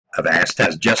Avast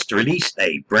has just released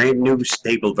a brand new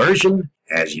stable version.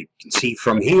 As you can see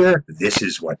from here, this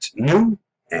is what's new,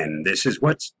 and this is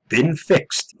what's been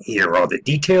fixed. Here are the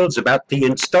details about the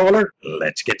installer.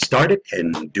 Let's get started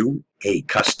and do a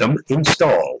custom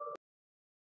install.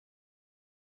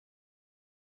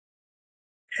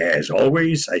 As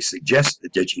always, I suggest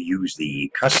that you use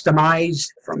the Customize.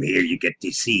 From here you get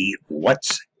to see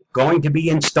what's going to be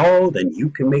installed, and you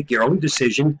can make your own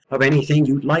decision of anything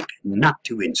you'd like not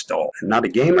to install. I'm not a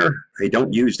gamer. I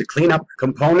don't use the cleanup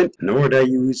component, nor do I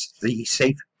use the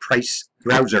Safe Price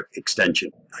browser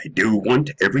extension. I do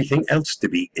want everything else to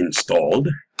be installed.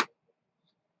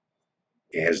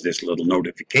 As this little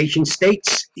notification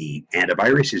states, the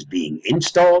antivirus is being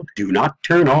installed. Do not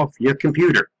turn off your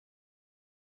computer.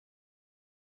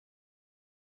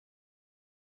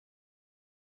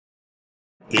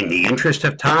 In the interest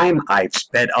of time, I've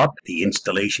sped up the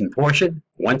installation portion.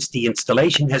 Once the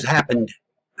installation has happened,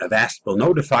 Avast will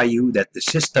notify you that the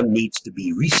system needs to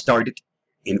be restarted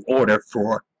in order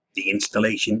for the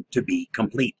installation to be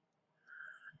complete.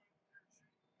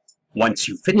 Once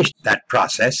you've finished that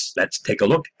process, let's take a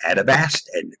look at Avast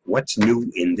and what's new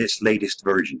in this latest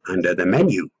version. Under the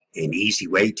menu, an easy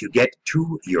way to get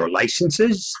to your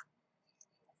licenses.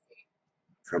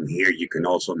 From here, you can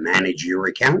also manage your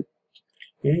account,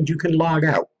 and you can log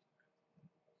out.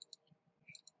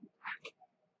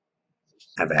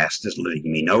 Avast is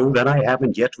letting me know that I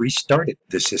haven't yet restarted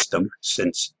the system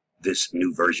since this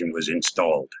new version was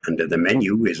installed. Under the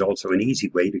menu is also an easy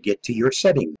way to get to your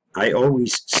settings. I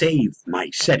always save my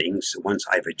settings once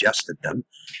I've adjusted them,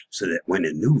 so that when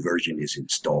a new version is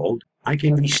installed, I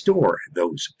can restore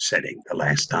those settings. The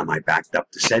last time I backed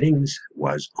up the settings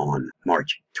was on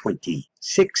March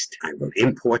 26th. I will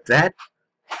import that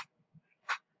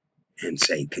and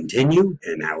say continue.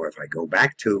 And now if I go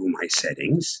back to my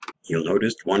settings, you'll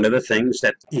notice one of the things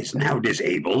that is now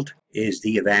disabled is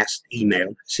the Avast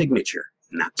email signature,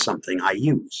 not something I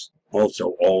use.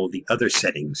 Also, all the other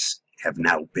settings have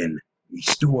now been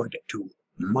restored to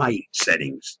my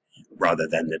settings rather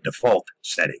than the default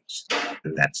settings.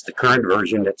 And that's the current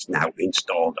version that's now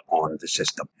installed on the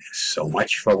system. So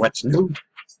much for what's new.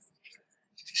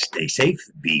 Stay safe,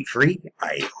 be free.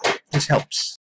 I hope this helps.